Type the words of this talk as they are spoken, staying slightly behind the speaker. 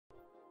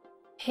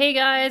Hey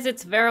guys,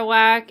 it's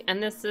Verowak,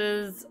 and this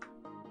is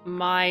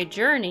my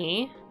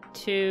journey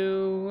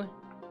to...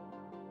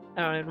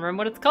 I don't even remember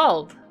what it's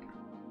called.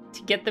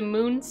 To get the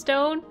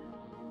Moonstone?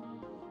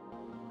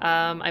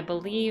 I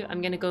believe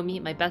I'm gonna go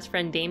meet my best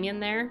friend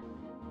Damien there.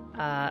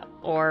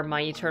 Or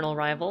my eternal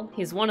rival.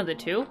 He's one of the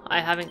two.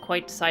 I haven't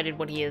quite decided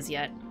what he is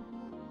yet.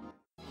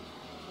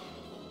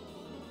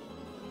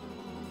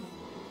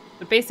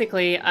 But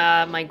basically,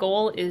 my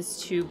goal is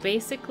to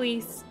basically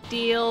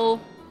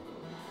steal...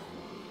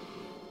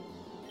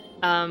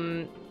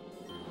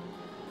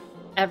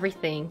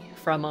 everything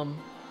from him.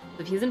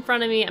 If he's in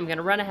front of me, I'm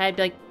gonna run ahead,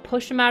 be like,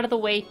 push him out of the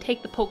way,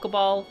 take the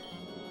Pokeball.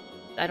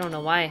 I don't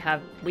know why I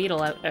have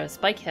Weedle out,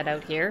 Spikehead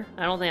out here.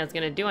 I don't think that's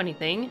gonna do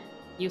anything.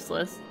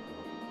 Useless.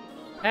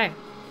 Okay.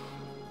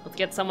 Let's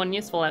get someone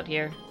useful out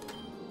here.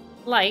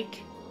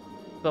 Like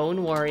Bone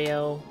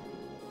Wario.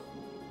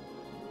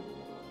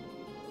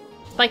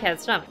 Spikehead,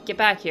 stop. Get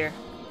back here.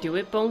 Do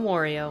it, Bone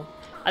Wario.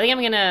 I think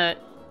I'm gonna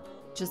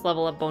just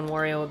level up Bone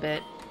Wario a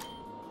bit.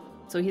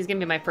 So he's gonna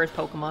be my first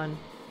Pokemon.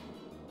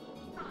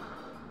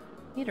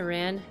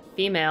 Nidoran.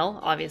 Female.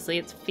 Obviously,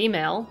 it's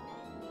female.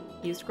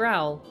 Used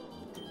Growl.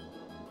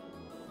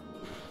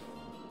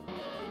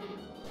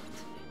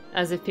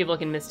 As if people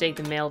can mistake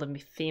the male to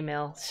be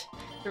female.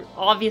 They're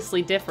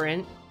obviously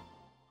different.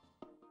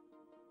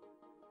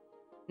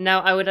 Now,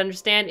 I would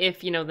understand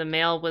if, you know, the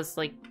male was,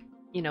 like,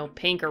 you know,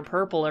 pink or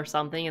purple or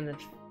something, and the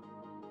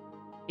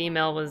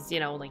female was, you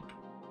know, like,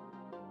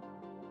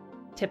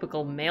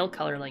 typical male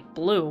color, like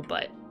blue,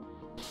 but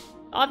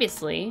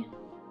obviously,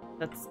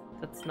 that's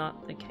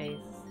not the case.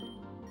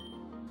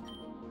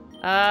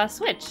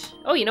 Switch.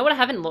 Oh, you know what I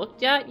haven't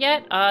looked at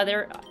yet?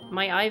 They're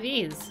my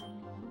IVs.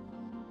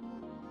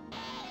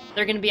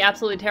 They're gonna be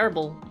absolutely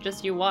terrible.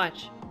 Just you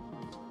watch.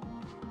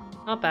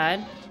 Not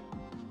bad.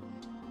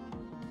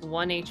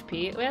 1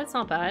 HP. Oh, yeah, that's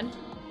not bad.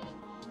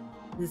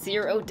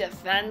 0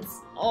 defense.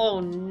 Oh,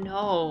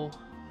 no.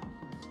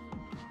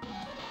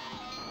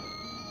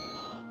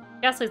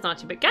 Ghastly's not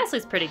too bad.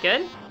 Ghastly's pretty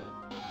good.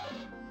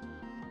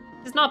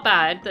 It's not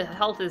bad. The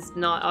health is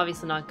not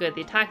obviously not good.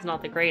 The attack's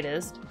not the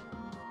greatest.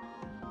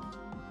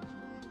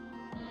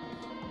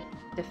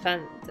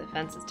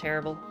 Defense is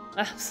terrible.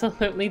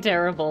 Absolutely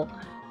terrible.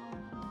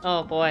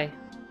 Oh boy.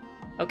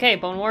 Okay,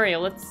 Bone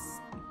Wario, let's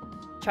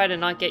try to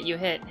not get you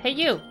hit. Hey,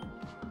 you!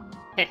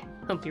 Heh,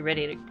 hope you're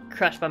ready to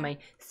crush by my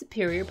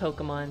superior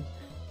Pokemon.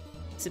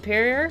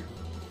 Superior?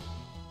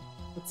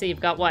 Let's see,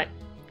 you've got what?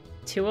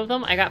 2 of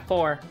them? I got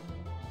 4.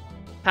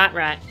 Pat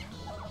Rat.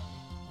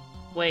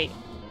 Wait.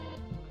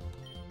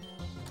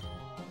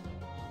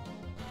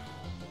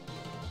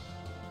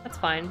 That's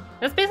fine.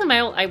 That's based on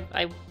my own...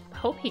 I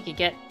hope he could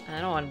get... I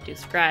don't want to do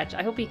Scratch.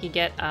 I hope he could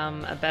get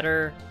a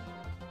better...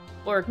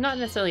 Or not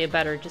necessarily a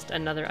better, just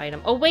another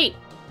item. Oh, wait!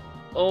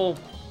 Oh,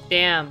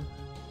 damn.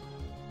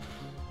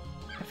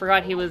 I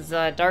forgot he was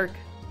dark.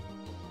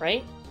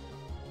 Right?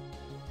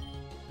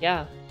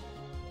 Yeah.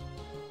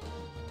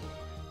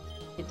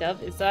 Hey,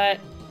 Dove, is that...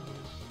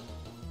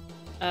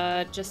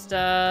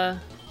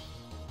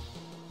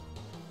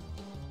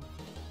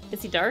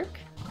 Is he dark?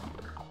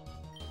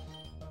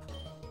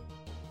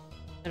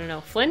 I don't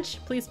know. Flinch?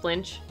 Please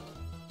flinch.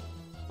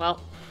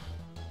 Well.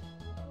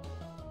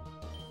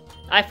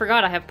 I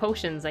forgot I have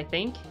potions, I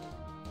think.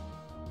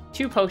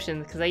 2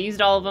 potions, because I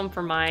used all of them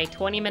for my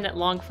 20-minute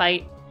long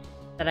fight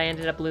that I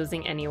ended up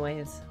losing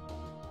anyways.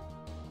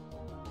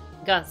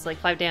 Guts, like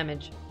 5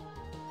 damage.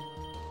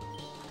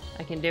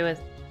 I can do it.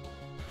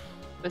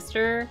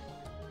 Twister.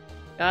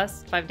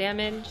 Gust, 5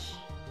 damage.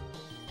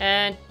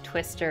 And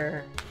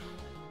Twister.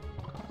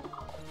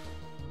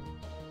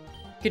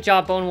 Good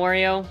job, Bone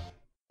Wario.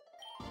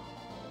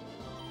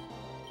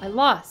 I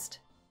lost.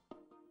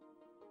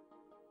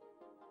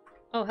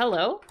 Oh,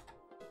 hello.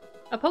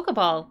 A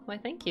Pokeball. Why,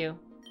 thank you.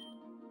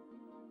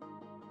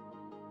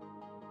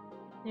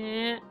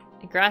 Yeah,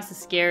 the grass is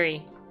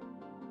scary.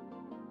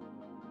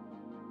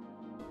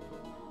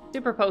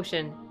 Super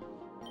Potion.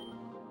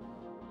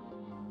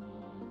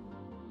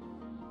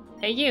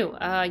 Hey, you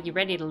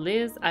ready to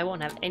lose? I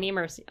won't have any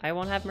mercy. I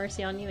won't have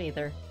mercy on you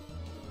either.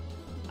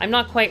 I'm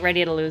not quite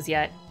ready to lose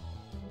yet.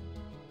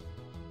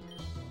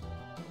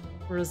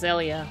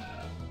 Roselia.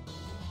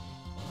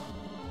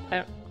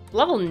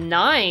 Level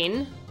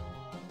 9?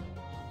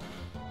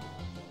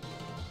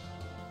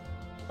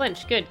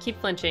 Flinch, good.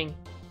 Keep flinching.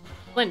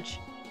 Flinch.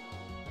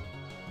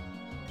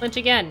 Flinch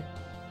again.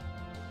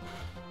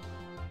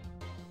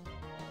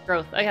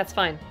 Growth. Okay, that's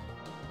fine.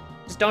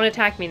 Just don't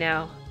attack me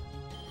now.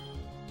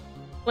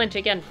 Flinch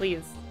again,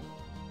 please.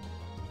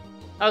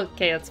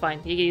 Okay, that's fine.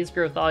 You can use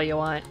growth all you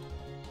want.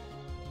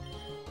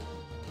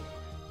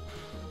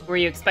 Were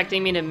you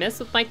expecting me to miss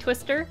with my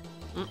Twister?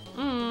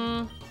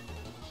 Mm-mm.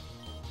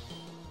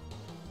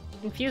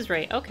 Infuse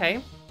rate, okay.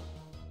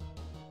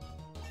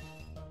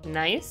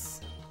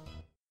 Nice.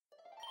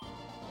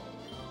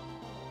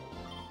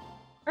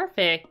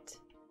 Perfect.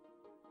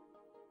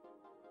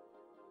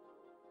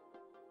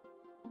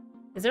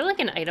 Is there like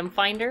an item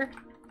finder?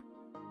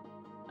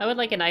 I would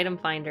like an item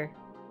finder.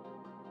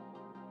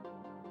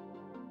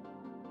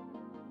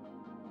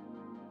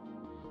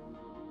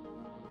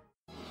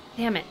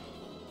 Damn it.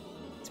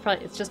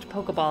 It's just a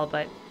Pokeball,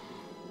 but...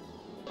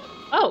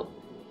 Oh!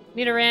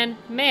 Nidoran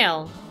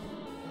male.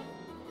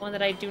 One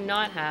that I do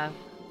not have.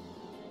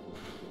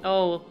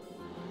 Oh.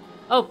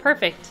 Oh,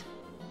 perfect.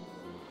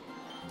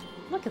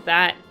 Look at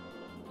that.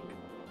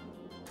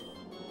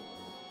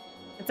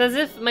 It's as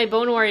if my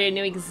Bone Warrior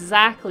knew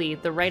exactly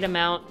the right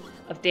amount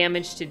of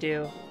damage to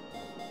do.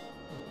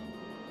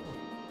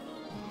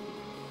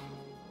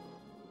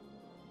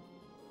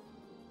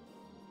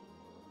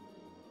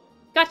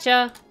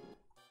 Gotcha!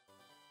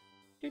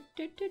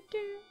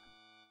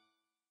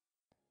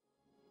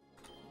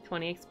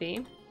 20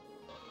 XP.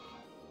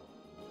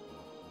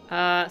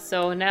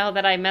 So now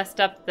that I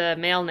messed up the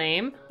male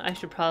name, I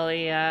should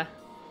probably,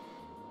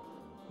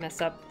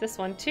 mess up this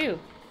one too.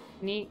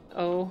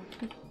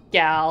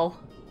 Gal.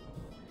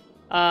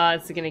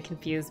 It's gonna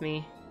confuse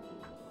me.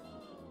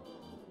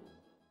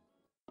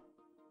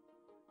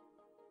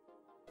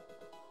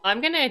 I'm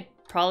gonna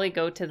probably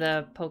go to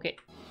the Poke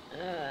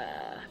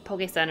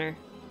Center.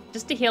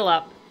 Just to heal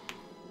up.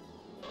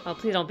 Oh,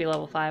 please don't be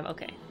level 5.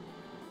 Okay.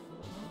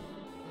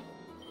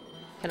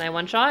 Can I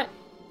one-shot?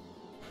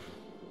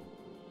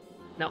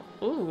 No.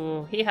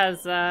 Ooh, he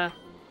has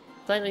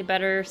slightly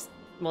better,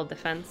 well,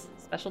 defense.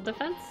 Special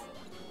defense?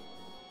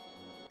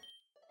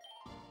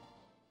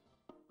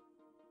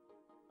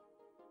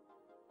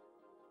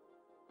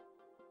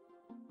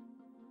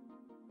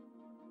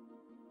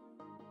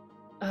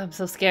 Oh, I'm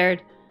so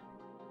scared.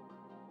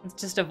 Let's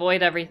just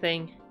avoid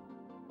everything.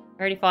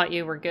 I already fought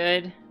you. We're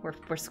good.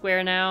 We're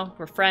square now.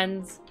 We're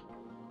friends.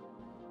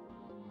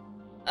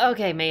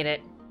 Okay, made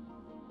it.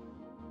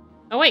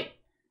 Oh wait,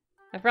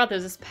 I forgot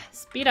there's a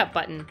speed up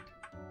button.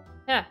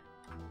 Yeah.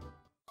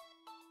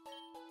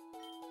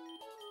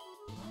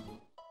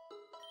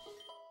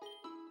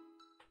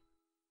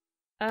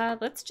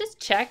 Let's just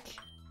check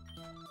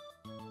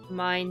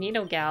my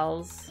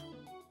Nidogal's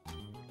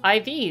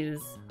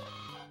IVs.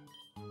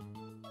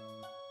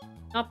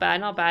 Not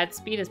bad, not bad.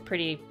 Speed is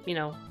pretty, you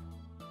know,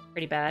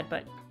 pretty bad,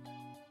 but...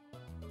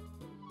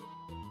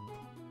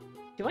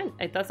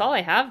 That's all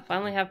I have? I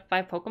only have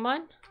 5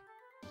 Pokemon?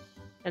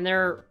 And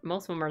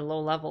most of them are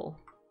low level.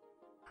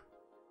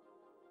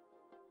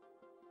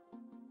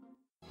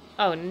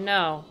 Oh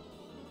no.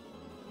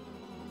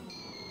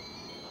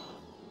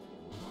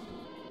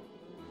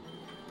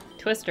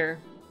 Twister.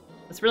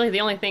 That's really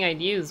the only thing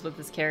I'd use with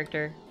this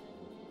character.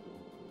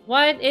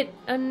 What?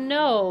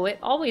 No, it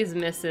always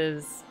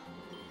misses.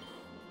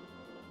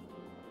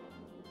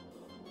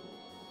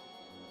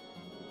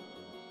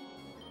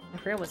 I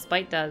forget what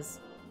Spite does.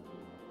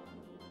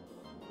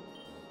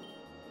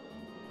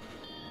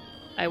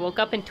 I woke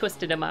up and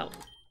twisted him out.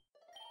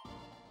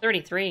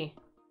 33.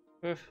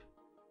 Oof.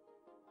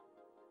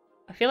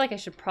 I feel like I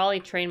should probably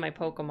train my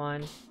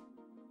Pokemon.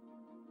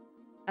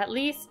 At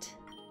least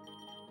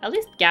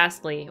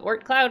Ghastly.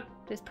 Cloud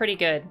is pretty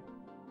good.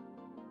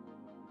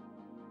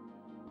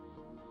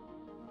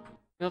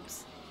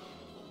 Oops.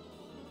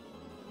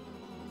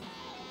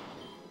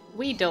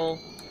 Weedle.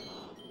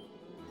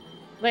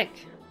 Lick.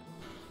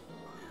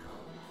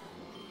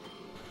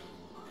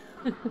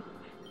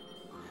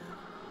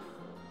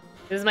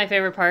 This is my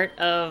favorite part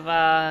of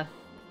a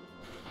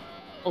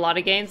lot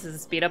of games, is the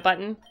speed up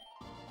button.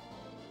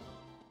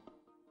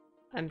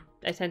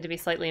 I tend to be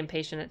slightly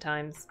impatient at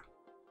times.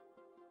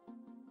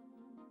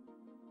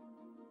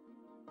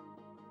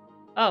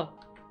 Oh,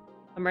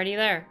 I'm already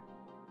there.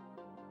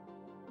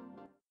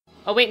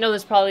 Oh wait, no,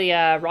 there's probably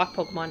rock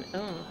Pokemon.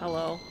 Oh,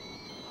 hello.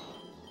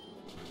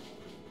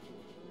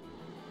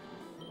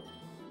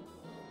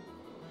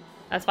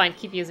 That's fine,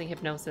 keep using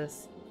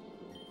Hypnosis.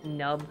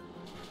 Nub.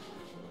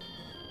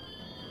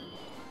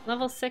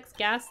 Level 6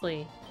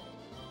 Ghastly.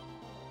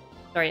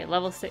 Sorry,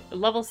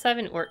 level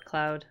 7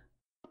 Cloud.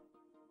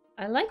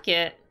 I like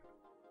it.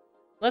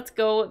 Let's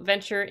go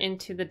venture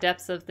into the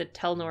depths of the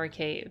Telnor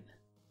Cave.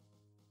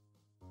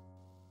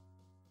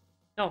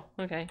 Oh,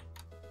 okay.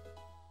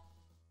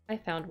 I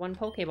found one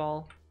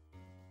Pokeball.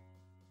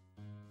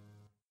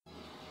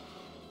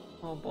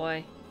 Oh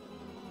boy.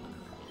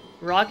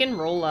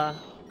 Roggenrola.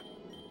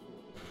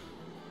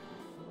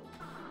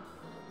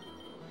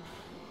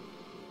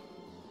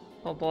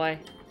 Oh boy.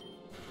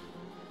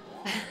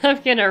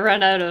 I'm gonna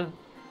run out of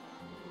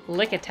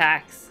lick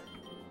attacks.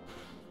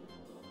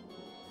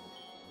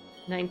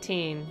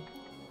 19.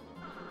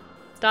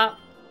 Stop.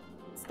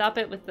 Stop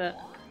it with the...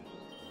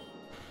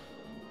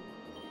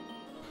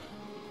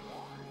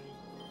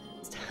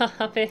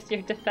 Stop it,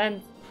 your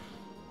defense.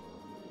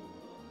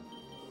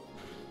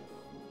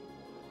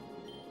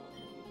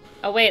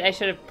 Oh wait, I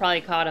should have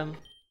probably caught him.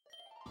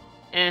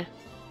 Eh.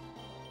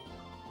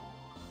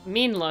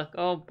 Mean look,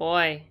 oh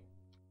boy.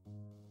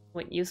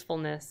 What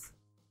usefulness.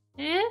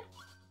 Eh?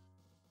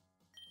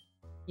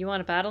 You want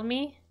to battle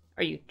me?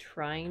 Are you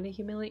trying to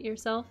humiliate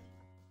yourself?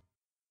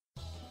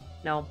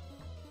 No.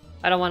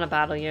 I don't want to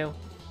battle you.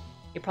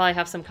 You probably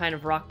have some kind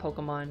of rock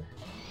Pokemon.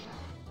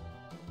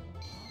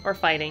 Or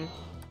fighting.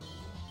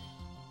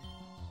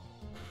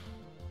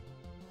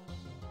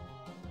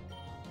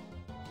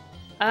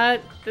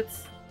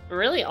 That's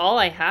really all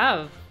I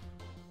have.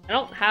 I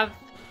don't have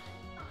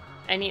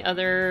any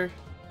other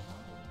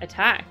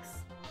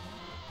attacks.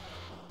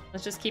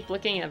 Let's just keep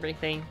looking at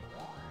everything.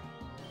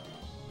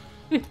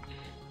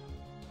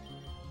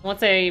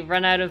 Once I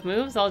run out of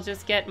moves, I'll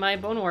just get my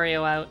Bone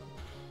Wario out.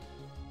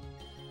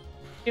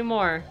 2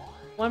 more.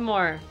 1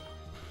 more.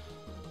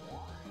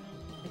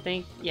 I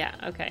think, yeah,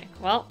 okay.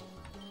 Well,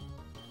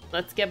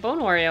 let's get Bone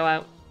Wario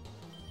out.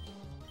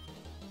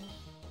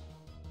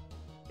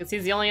 Because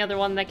he's the only other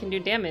one that can do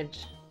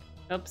damage.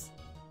 Oops.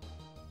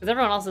 Because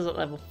everyone else is at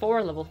level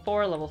 4, level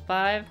 4, level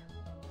 5.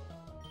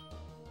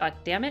 God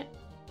damn it.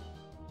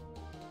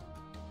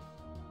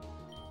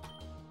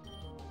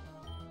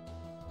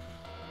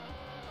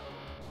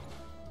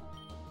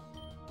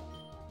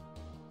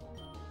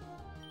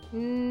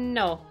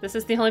 No, this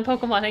is the only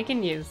Pokemon I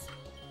can use.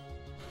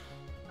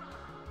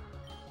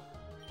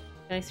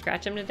 Can I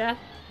scratch him to death?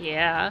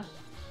 Yeah.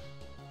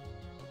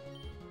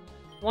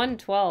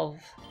 112.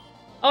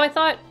 Oh, I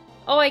thought...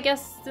 Oh, I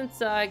guess since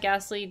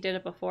Ghastly did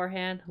it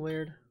beforehand.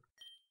 Weird.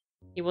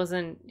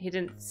 He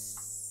didn't...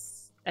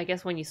 I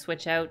guess when you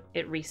switch out,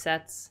 it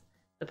resets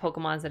the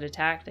Pokemons that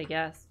attacked, I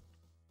guess.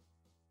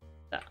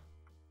 So,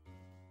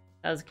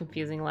 that was a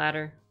confusing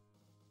ladder.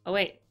 Oh,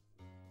 wait.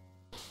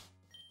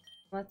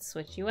 Let's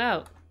switch you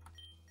out.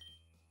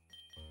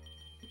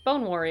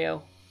 Bone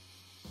Wario.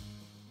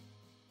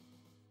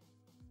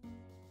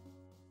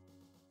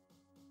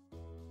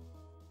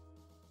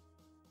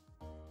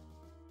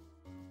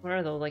 What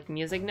are those, like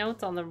music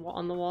notes on the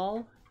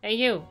wall? Hey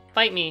you,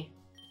 fight me.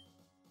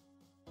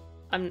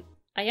 I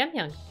am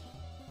young.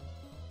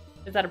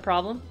 Is that a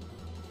problem?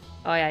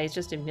 Oh yeah, he's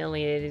just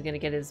humiliated. He's gonna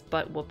get his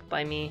butt whooped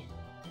by me.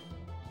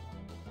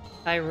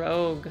 Hi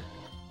Rogue.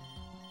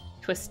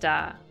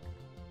 Twista.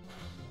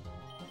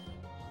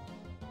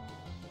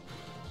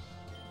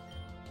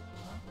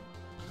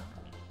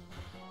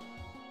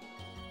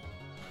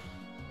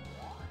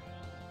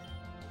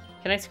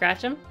 Can I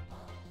scratch him?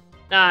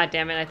 Ah,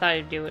 damn it. I thought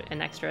I'd do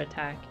an extra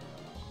attack.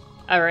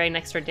 Or an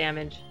extra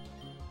damage.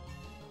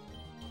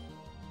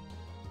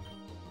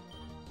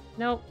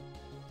 Nope.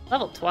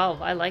 Level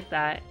 12. I like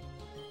that.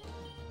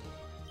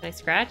 Can I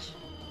scratch?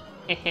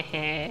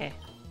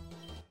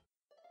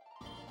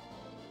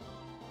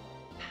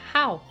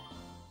 How?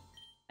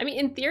 I mean,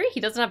 in theory, he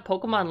doesn't have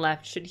Pokemon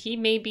left. Should he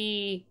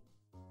maybe...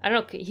 I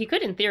don't know. He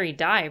could, in theory,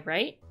 die,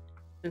 right?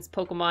 Since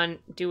Pokemon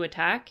do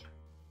attack.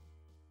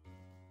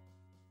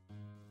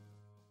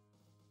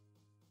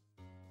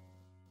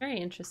 Very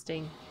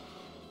interesting.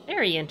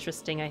 Very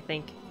interesting, I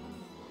think.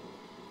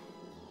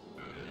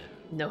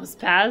 Nose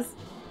pass?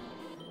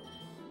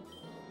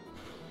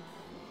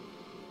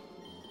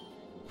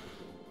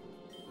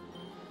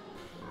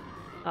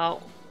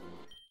 Oh.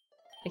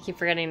 I keep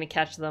forgetting to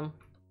catch them.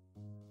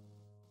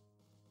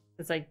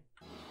 Because I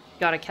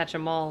gotta catch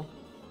them all.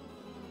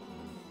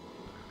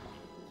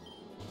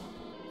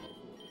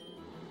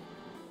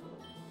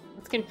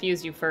 Let's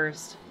confuse you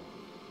first.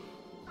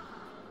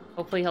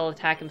 Hopefully he'll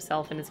attack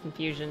himself in his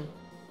confusion.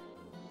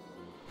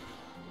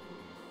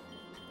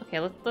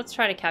 Okay, let's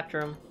try to capture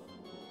him.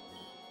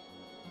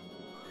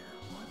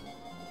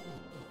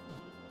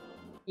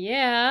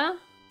 Yeah.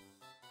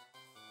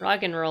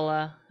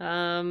 Roggenrola.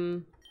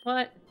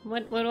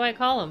 What do I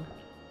call him?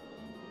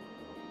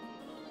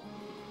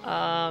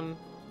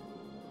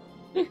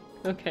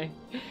 Okay.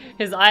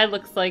 His eye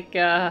looks like,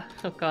 oh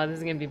god, this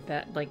is gonna be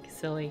like,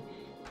 silly.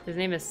 His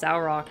name is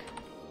Verowak.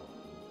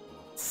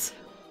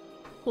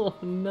 Oh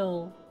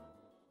no.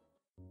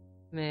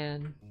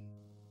 Man.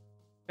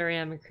 Sorry,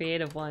 I'm a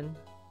creative one.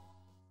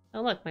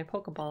 Oh look, my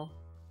Pokeball.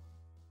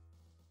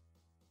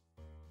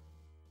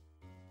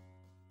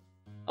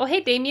 Oh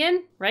hey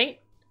Damien, right?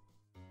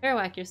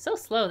 Verowak, you're so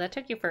slow. That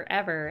took you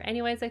forever.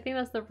 Anyways, I think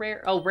that's the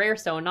rare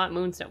stone, not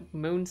moonstone.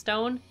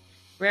 Moonstone?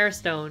 Rare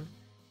stone.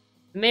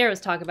 The mayor was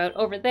talking about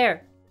over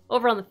there.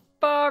 Over on the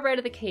far right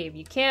of the cave.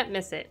 You can't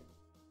miss it.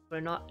 Will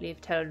not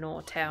leave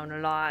Telenor town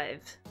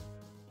alive.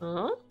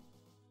 Huh?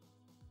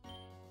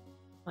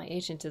 My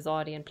agent is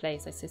already in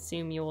place. I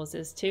assume yours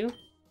is too?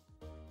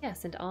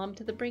 Yes, and armed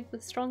to the brink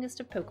with the strongest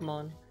of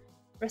Pokemon.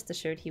 Rest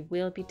assured he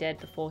will be dead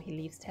before he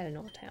leaves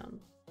Telenor town.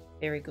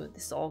 Very good.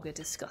 This augur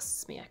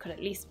disgusts me. I could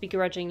at least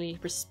begrudgingly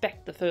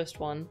respect the first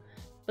one.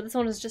 But this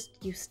one is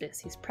just useless.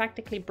 He's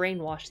practically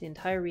brainwashed the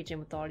entire region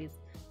with all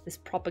this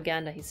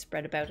propaganda he's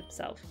spread about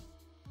himself.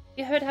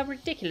 You heard how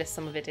ridiculous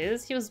some of it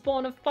is? He was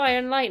born of fire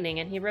and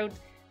lightning, and he rode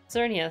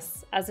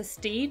Xerneas as a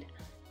steed?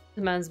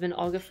 The man's been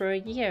augur for a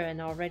year,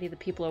 and already the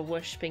people are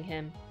worshipping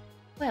him.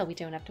 Well, we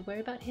don't have to worry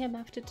about him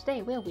after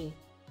today, will we?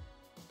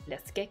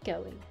 Let's get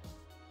going.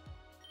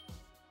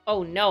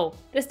 Oh no,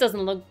 this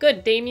doesn't look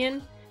good,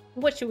 Damien.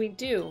 What should we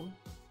do?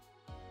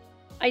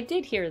 I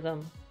did hear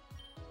them.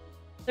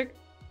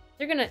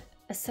 They're gonna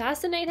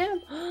assassinate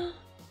him?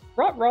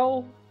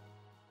 Ruh-roh.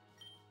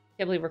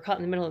 Can't believe we're caught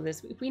in the middle of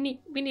this. We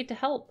need to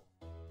help.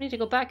 We need to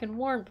go back and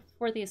warn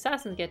before the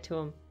assassins get to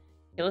him.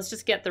 Okay, let's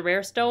just get the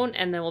rare stone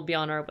and then we'll be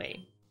on our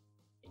way.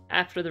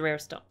 After the rare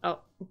stone. Oh,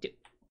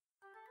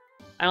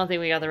 I don't think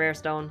we got the rare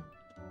stone.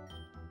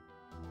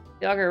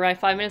 The augur arrived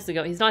 5 minutes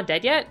ago. He's not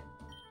dead yet?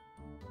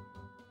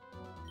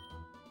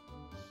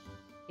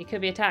 It could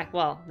be attacked.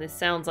 Well, this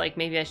sounds like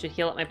maybe I should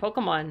heal up my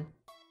Pokemon.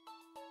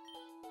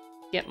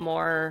 Get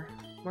more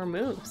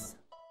moves.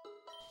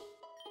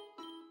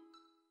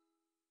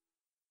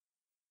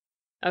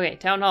 Okay,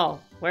 Town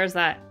Hall. Where's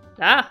that?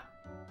 Ah!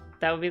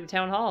 That would be the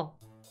Town Hall.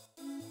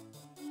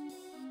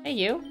 Hey,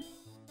 you.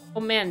 Oh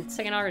man,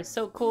 second auger is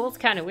so cool. It's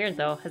kind of weird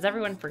though. Has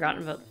everyone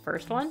forgotten about the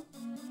first one?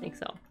 I think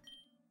so.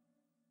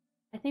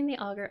 I think the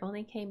auger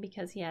only came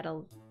because he had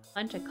a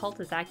bunch of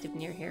cultists active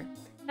near here.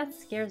 That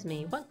scares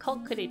me. What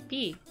cult could it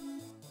be?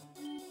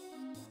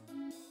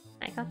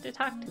 I got to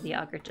talk to the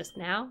auger just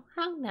now.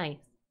 How nice.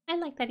 I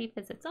like that he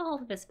visits all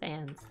of his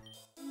fans.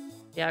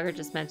 The auger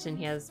just mentioned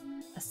he has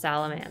a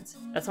salamence.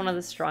 That's one of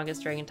the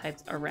strongest dragon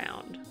types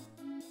around.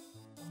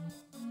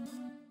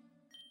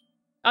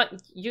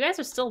 You guys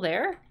are still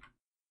there?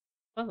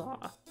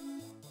 Oh,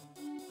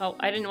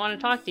 I didn't want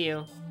to talk to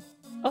you.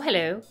 Oh,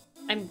 hello.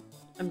 I'm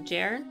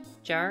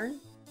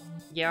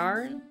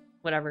Yarn?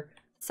 Whatever.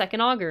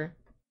 Second auger.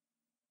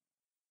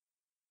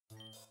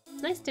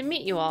 It's nice to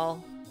meet you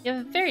all. You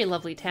have a very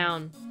lovely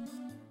town.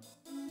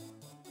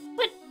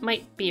 What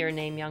might be your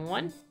name, young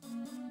one?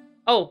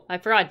 Oh, I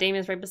forgot.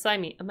 Damien's right beside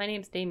me. My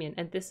name's Damien,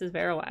 and this is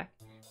Verowak.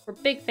 We're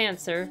big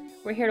fans, sir.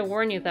 We're here to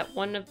warn you that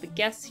one of the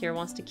guests here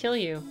wants to kill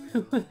you.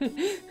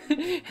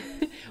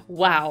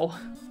 Wow.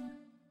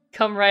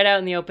 Come right out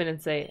in the open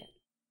and say it.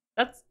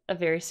 That's a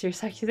very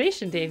serious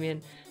accusation,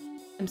 Damien.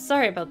 I'm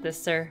sorry about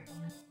this, sir.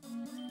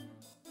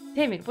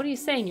 Damien, what are you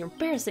saying? You're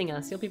embarrassing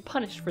us. You'll be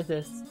punished for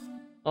this.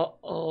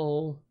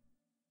 Uh-oh.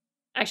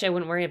 Actually, I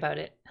wouldn't worry about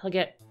it. He'll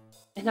get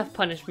enough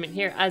punishment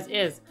here as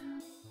is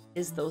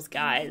those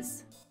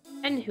guys.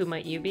 And who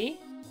might you be?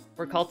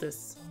 We're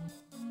cultists.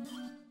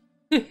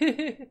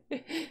 I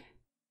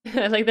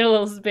like their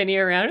little spinny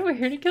around. We're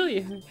here to kill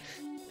you.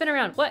 Spin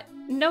around. What?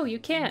 No, you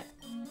can't.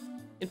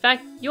 In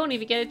fact, you won't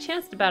even get a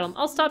chance to battle him.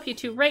 I'll stop you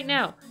two right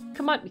now.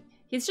 Come on.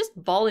 He's just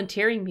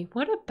volunteering me.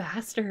 What a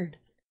bastard.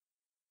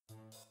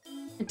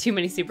 And too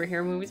many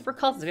superhero movies. We're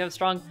cultists. We have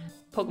strong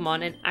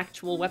Pokemon and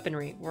actual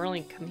weaponry. We're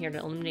only come here to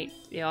eliminate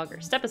the auger.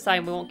 Step aside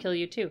and we won't kill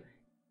you too.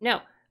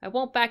 No, I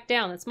won't back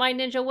down. That's my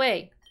ninja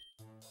way.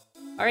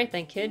 Alright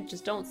then, kid.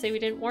 Just don't say we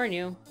didn't warn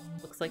you.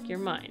 Looks like you're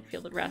mine.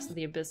 Feel the wrath of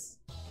the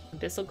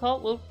Abyssal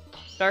Cult? Well,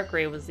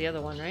 Darkrai was the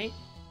other one, right?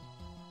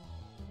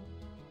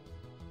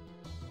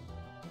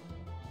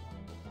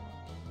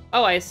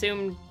 Oh, I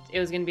assumed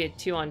it was going to be a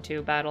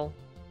 2-on-2 battle.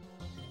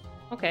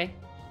 Okay.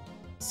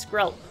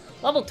 Skrelp.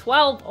 Level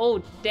 12? Oh,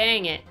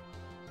 dang it.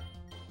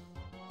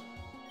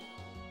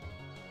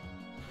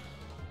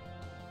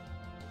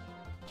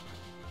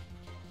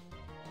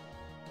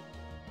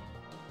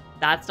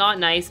 That's not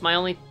nice. My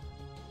only...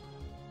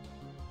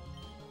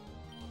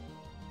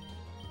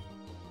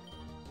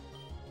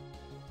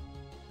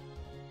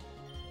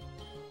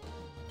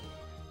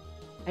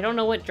 I don't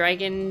know what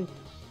dragon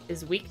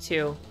is weak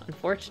to,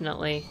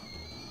 unfortunately.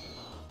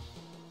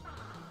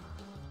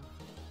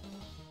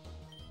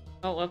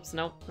 Oh, whoops.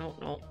 No.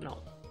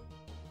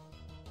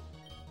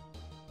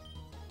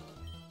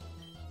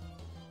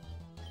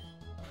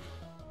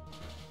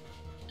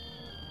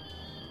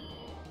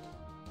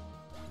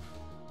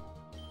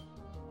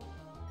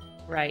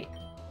 Right.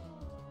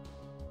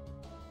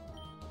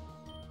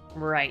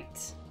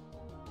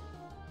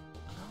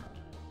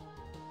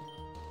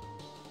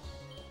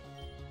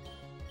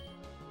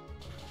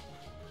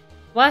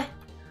 What?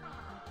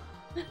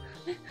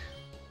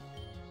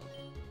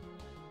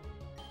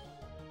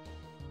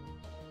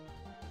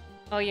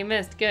 Oh, you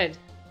missed. Good.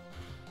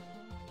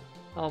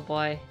 Oh,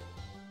 boy.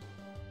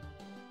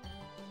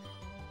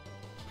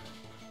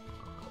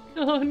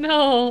 Oh,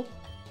 no.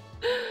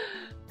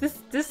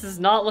 This is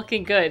not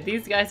looking good.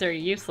 These guys are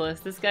useless.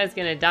 This guy's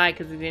gonna die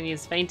because he's gonna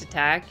use Feint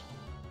Attack.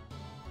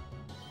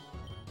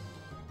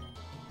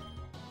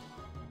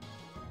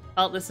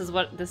 Oh, this is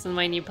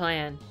my new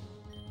plan.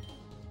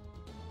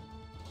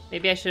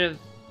 Maybe I should have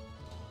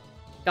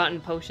gotten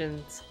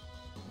potions.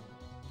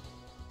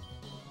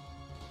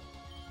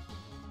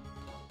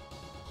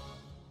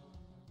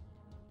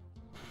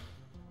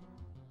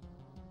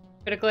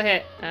 Critical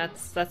hit.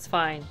 That's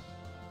fine.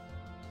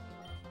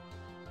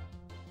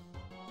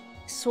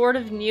 Sort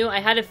of knew. I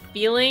had a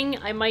feeling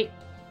I might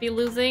be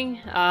losing.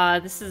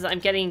 I'm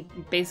getting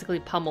basically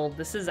pummeled.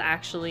 This is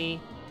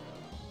actually...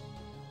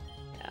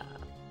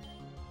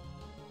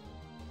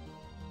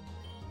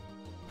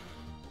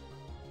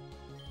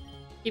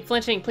 Keep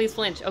flinching, please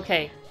flinch.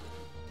 Okay.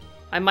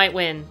 I might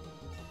win.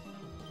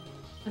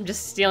 I'm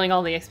just stealing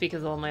all the XP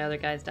because all my other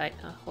guys died.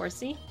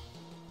 Horsey?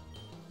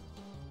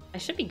 I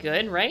should be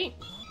good, right?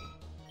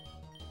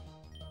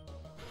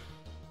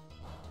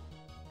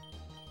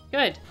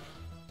 Good.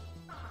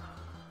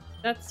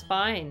 That's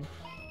fine.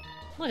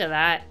 Look at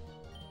that.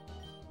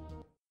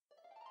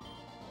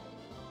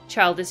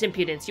 Childish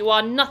impudence. You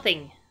are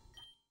nothing.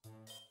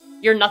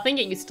 You're nothing,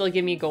 yet you still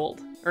give me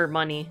gold. Or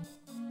money.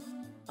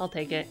 I'll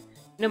take it.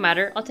 No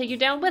matter, I'll take you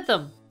down with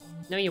them.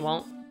 No, you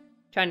won't.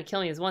 Trying to kill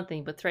me is one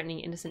thing, but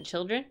threatening innocent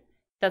children?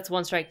 That's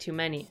one strike too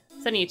many.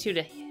 Sending you two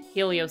to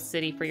Helios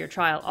City for your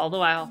trial,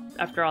 although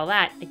after all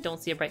that, I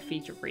don't see a bright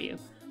future for you.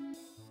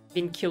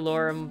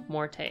 Vinculorum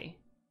morte.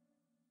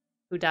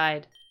 Who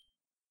died?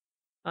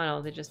 Oh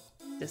no, they just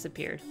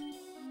disappeared.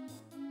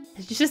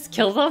 Did you just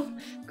kill them?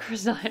 Of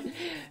course not.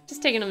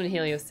 Just taking them to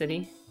Helios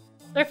City.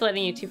 Sorry for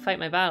letting you two fight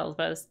my battles,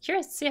 but I was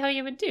curious to see how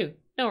you would do.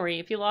 Don't worry,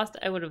 if you lost,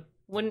 I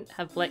wouldn't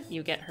have let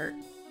you get hurt.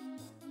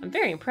 I'm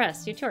very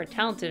impressed. You two are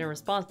talented and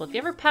responsible. If you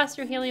ever pass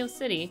through Helios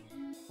City,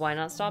 why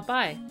not stop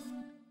by?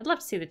 I'd love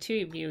to see the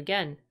two of you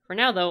again. For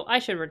now, though, I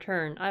should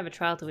return. I have a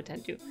trial to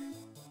attend to.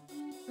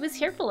 He was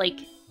here for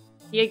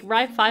he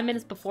arrived 5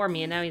 minutes before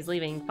me, and now he's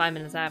leaving 5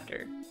 minutes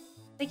after.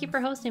 Thank you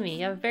for hosting me.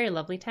 You have a very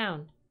lovely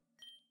town.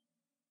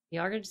 The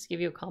Augur just give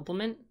you a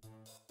compliment?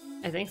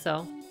 I think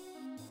so.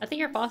 I think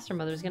your foster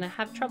mother is going to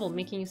have trouble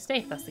making you stay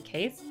if that's the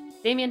case.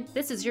 Damien,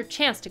 this is your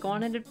chance to go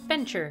on an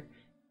adventure.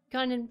 You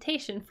got an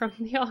invitation from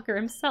the Augur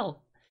himself.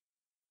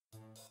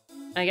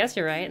 I guess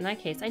you're right. In that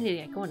case, I need to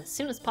get going as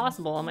soon as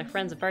possible. All my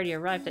friends have already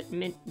arrived at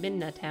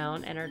Midna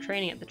Town and are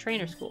training at the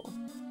trainer school.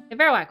 Hey,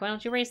 Verowak, why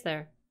don't you race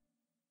there?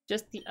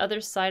 Just the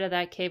other side of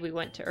that cave we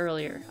went to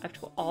earlier. I have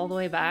to go all the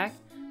way back.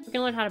 We're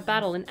gonna learn how to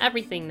battle and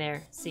everything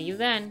there. See you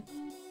then.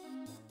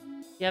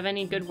 You have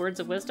any good words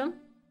of wisdom?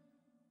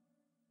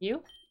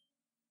 You?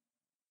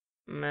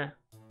 Meh.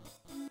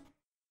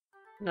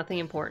 Nothing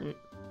important.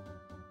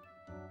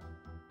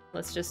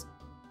 Let's just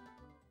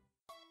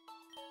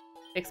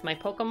fix my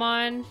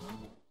Pokemon.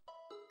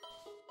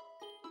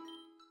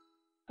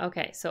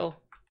 Okay, so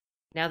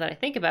now that I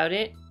think about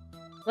it,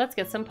 let's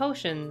get some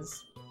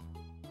potions.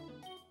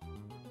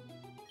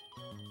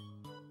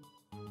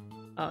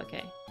 Oh,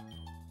 okay.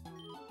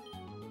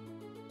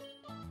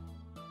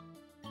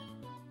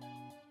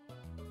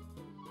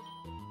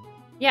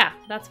 Yeah,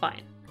 that's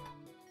fine.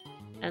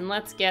 And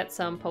let's get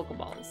some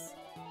Pokeballs.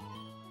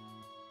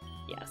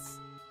 Yes.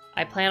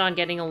 I plan on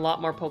getting a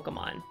lot more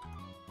Pokemon.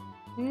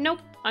 Nope,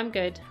 I'm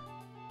good.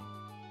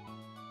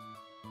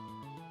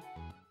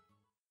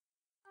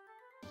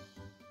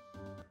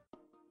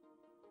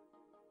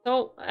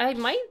 So, I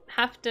might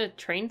have to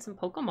train some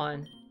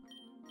Pokemon.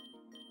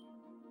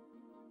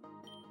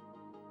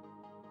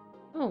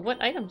 Oh,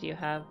 what item do you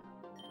have?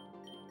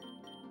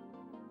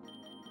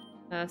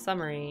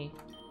 Summary.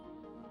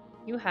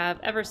 You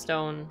have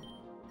Everstone.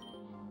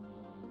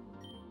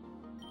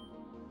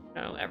 I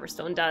don't know what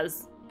Everstone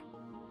does.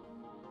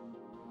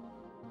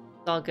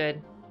 It's all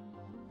good.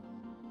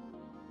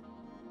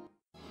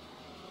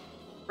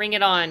 Bring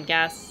it on,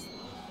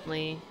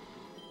 Ghastly.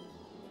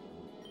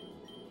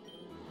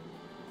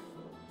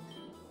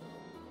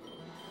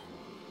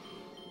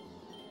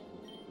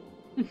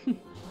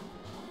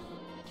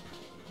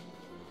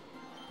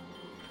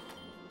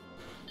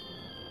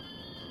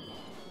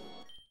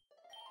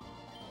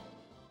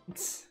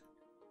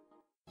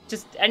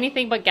 Just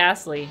anything but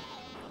Ghastly.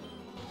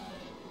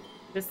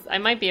 I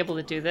might be able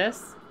to do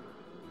this.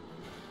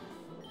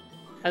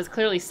 I was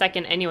clearly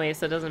second anyway,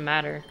 so it doesn't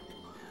matter.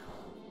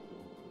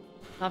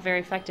 Not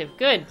very effective.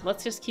 Good,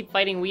 let's just keep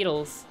fighting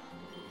Weedles.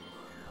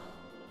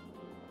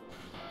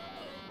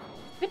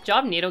 Good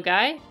job, Needle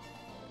Guy.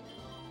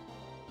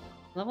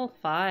 Level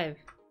 5.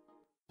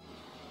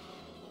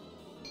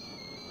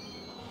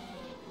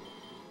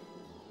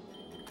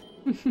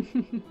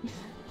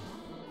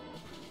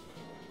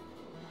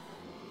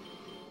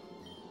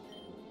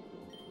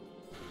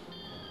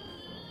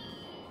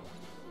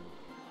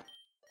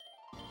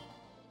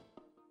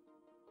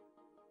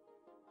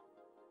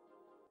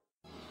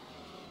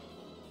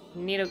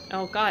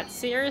 Oh god,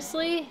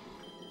 seriously?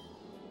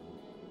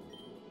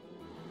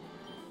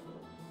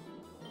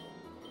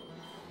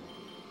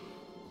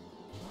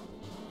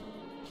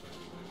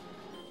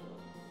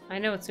 I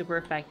know it's super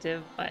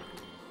effective, but...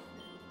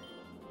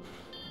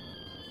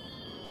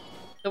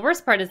 The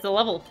worst part is the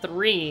level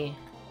 3.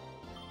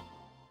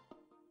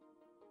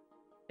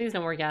 Please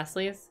no more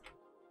Ghastlies.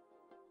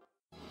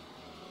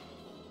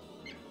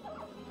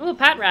 Ooh,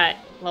 Pat Rat!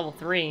 Level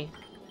 3.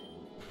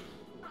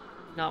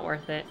 Not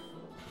worth it.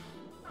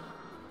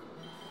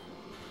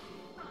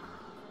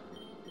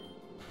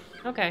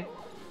 Okay.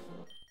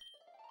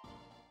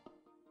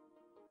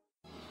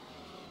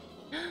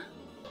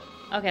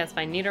 Okay, that's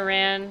fine.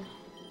 Nidoran,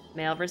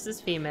 male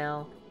versus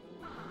female.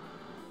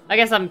 I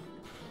guess I'm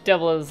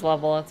double his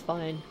level, that's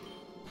fine.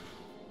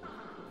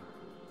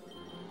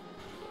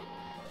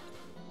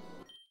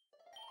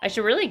 I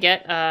should really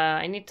get,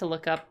 I need to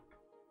look up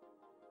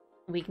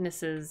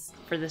weaknesses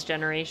for this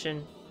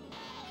generation.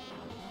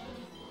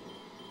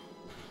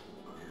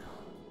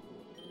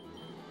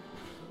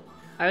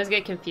 I always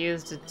get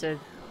confused to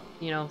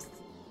you know,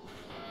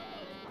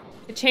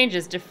 it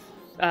changes.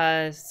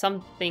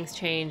 Some things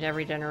change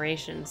every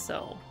generation,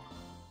 so.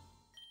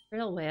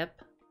 Real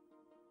Whip.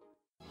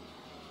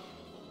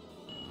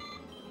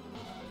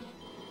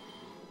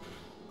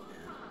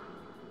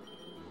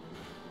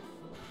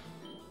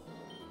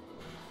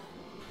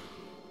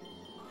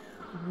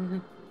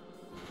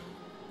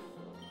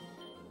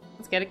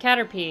 Let's get a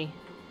Caterpie.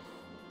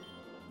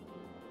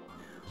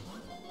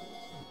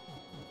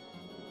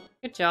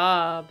 Good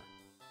job.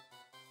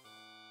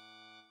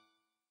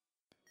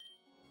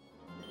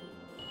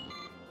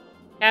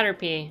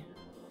 Caterpie.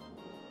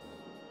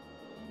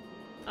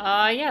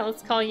 Yeah,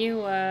 let's call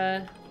you,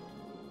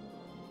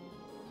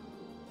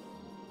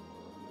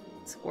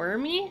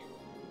 Squirmy?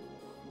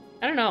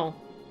 I don't know.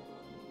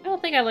 I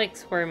don't think I like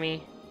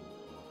Squirmy.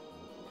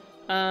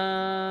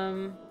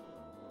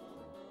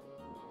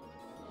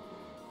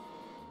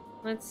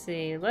 Let's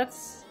see,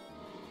 let's...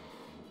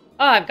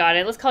 Oh, I've got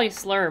it. Let's call you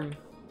Slurm.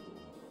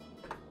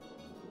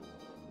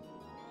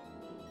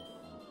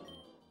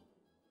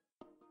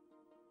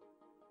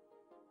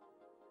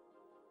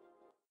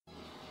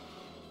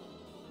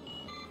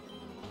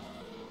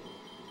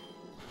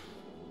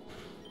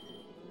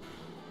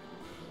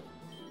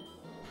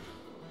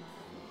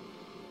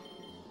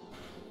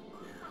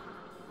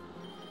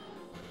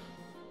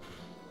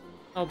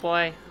 Oh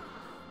boy.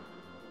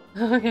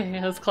 Okay,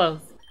 that was close.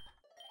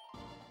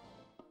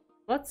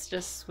 Let's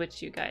just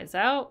switch you guys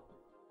out.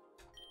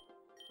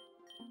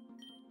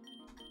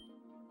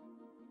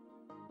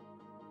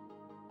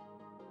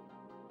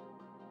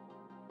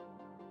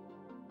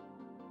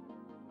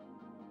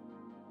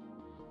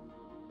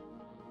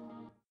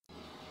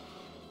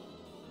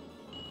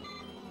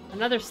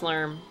 Another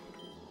Slurm.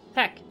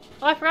 Peck.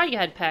 Oh, I forgot you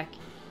had Peck.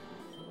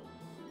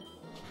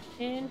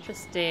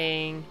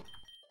 Interesting.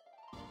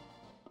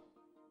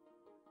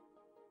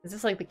 Is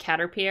this like the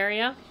Caterpie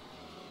area?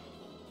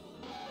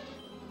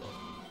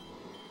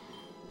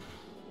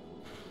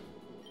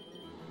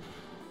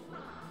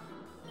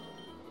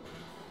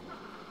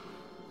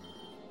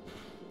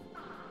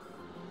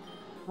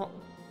 Well,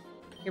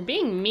 you're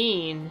being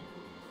mean.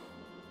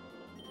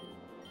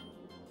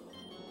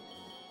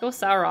 Go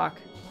Verowak.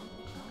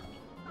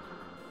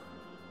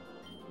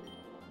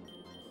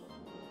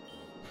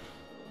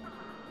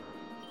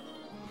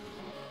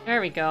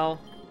 There we go.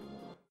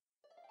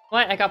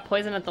 What? I got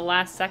poisoned at the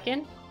last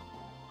second?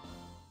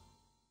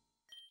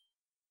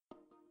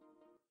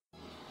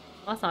 Well,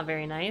 that's not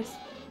very nice.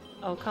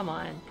 Oh, come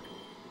on.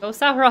 Go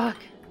Verowak!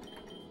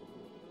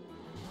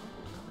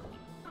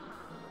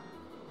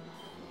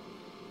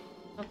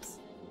 Oops.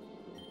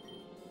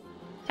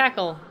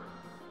 Tackle.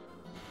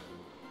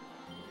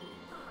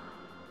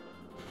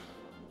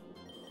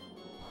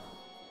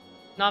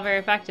 Not very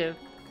effective.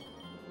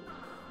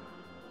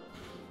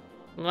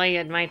 My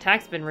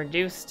attack's been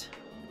reduced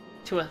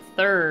to a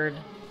third.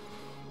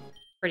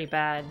 Pretty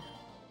bad.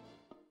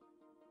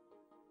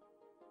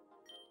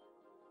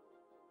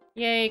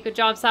 Yay, good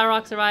job,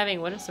 Verowak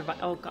surviving. What a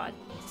oh god,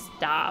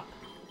 stop.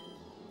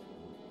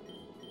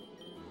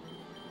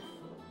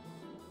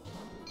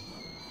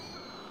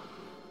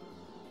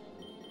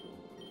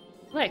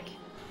 Lick.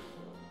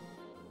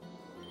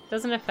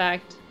 Doesn't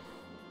affect.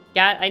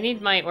 Yeah, I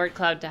need my Ort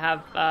Cloud to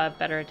have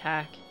better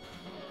attack.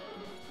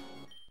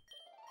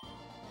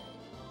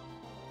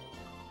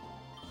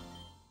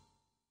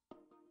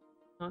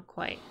 Not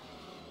quite.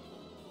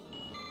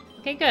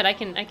 Okay, good. I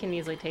can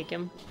easily take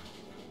him.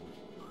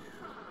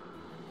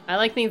 I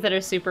like things that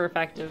are super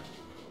effective,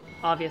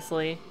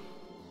 obviously.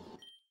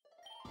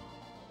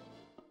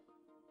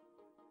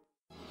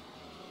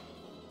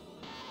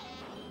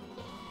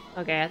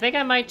 Okay, I think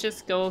I might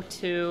just go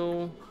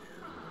to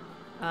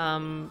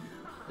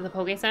the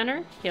Poke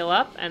Center, heal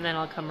up, and then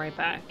I'll come right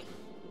back.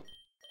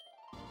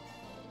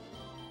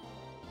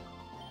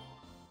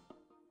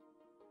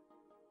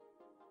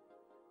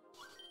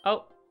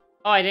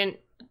 Oh, I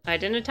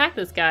didn't attack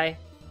this guy.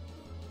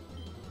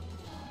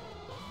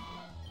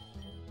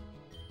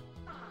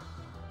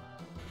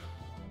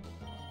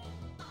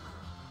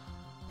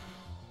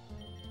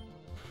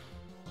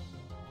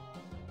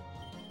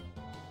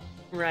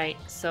 Right,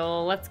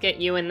 so let's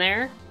get you in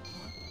there.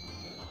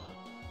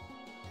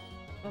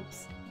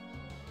 Oops.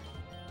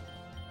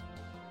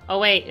 Oh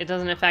wait, it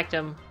doesn't affect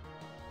him.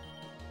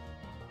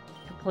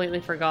 Completely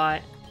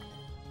forgot.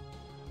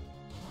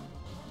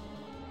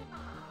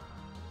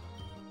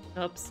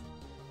 Oops.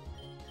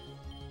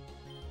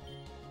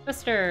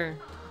 Twister.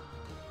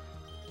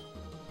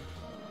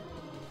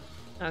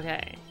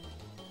 Okay.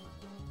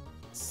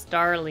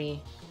 Starly.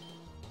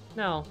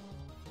 No.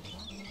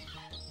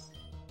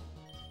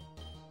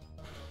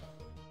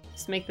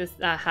 Just make this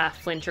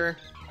half flincher.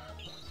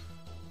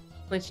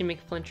 Flinchy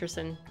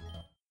McFlincherson.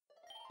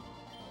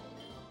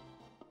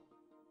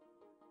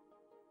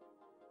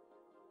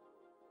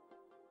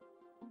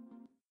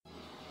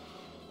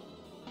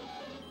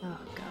 Oh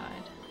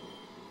god.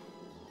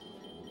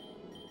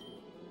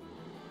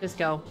 Just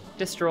go.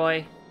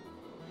 Destroy.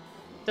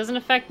 Doesn't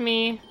affect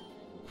me.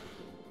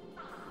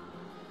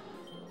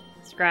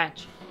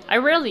 Scratch. I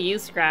rarely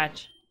use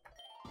Scratch.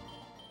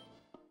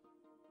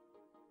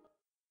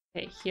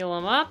 Okay, heal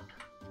him up.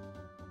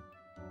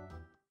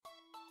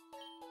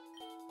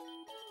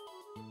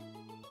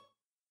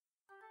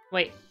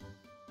 Wait.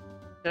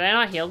 Did I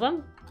not heal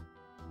them?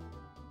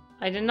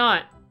 I did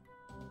not.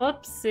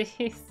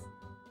 Whoopsies.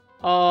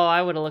 Oh,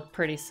 I would have looked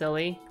pretty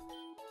silly.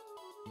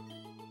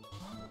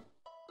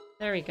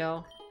 There we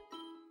go.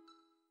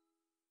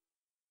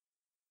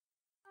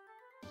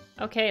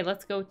 Okay,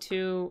 let's go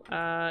to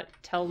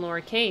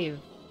Telnor Cave.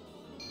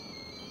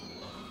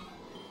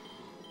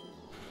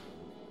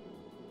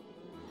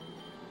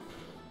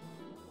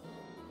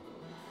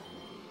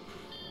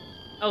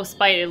 Oh,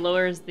 Spite, it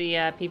lowers the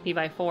PP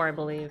by 4, I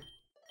believe.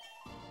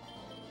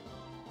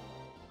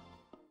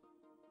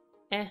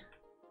 Eh.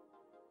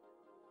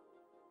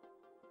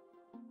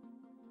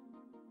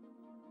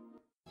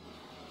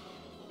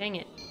 Dang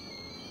it.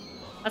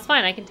 That's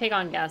fine, I can take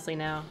on Ghastly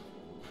now.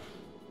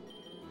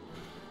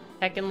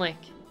 Heck and lick.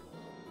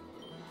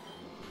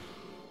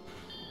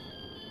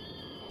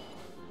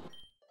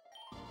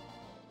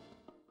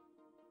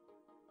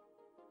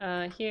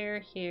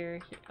 Here.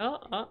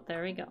 Oh,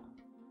 there we go.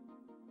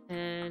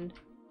 And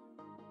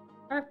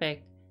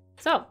perfect.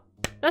 So,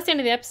 that's the end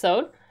of the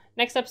episode.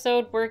 Next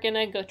episode, we're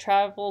gonna go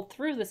travel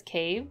through this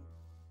cave,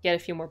 get a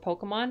few more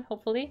Pokemon,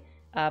 hopefully.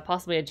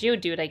 Possibly a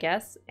Geodude, I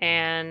guess,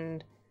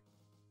 and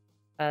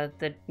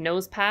the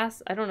nose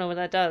pass. I don't know what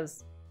that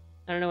does.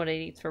 I don't know what it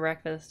eats for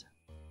breakfast.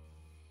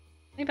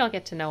 Maybe I'll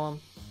get to know him.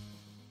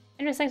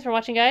 Anyways, thanks for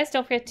watching, guys.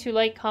 Don't forget to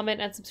like, comment,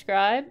 and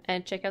subscribe,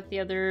 and check out the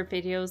other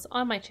videos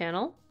on my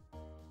channel.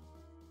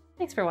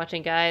 Thanks for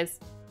watching, guys.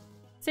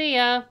 See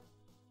ya!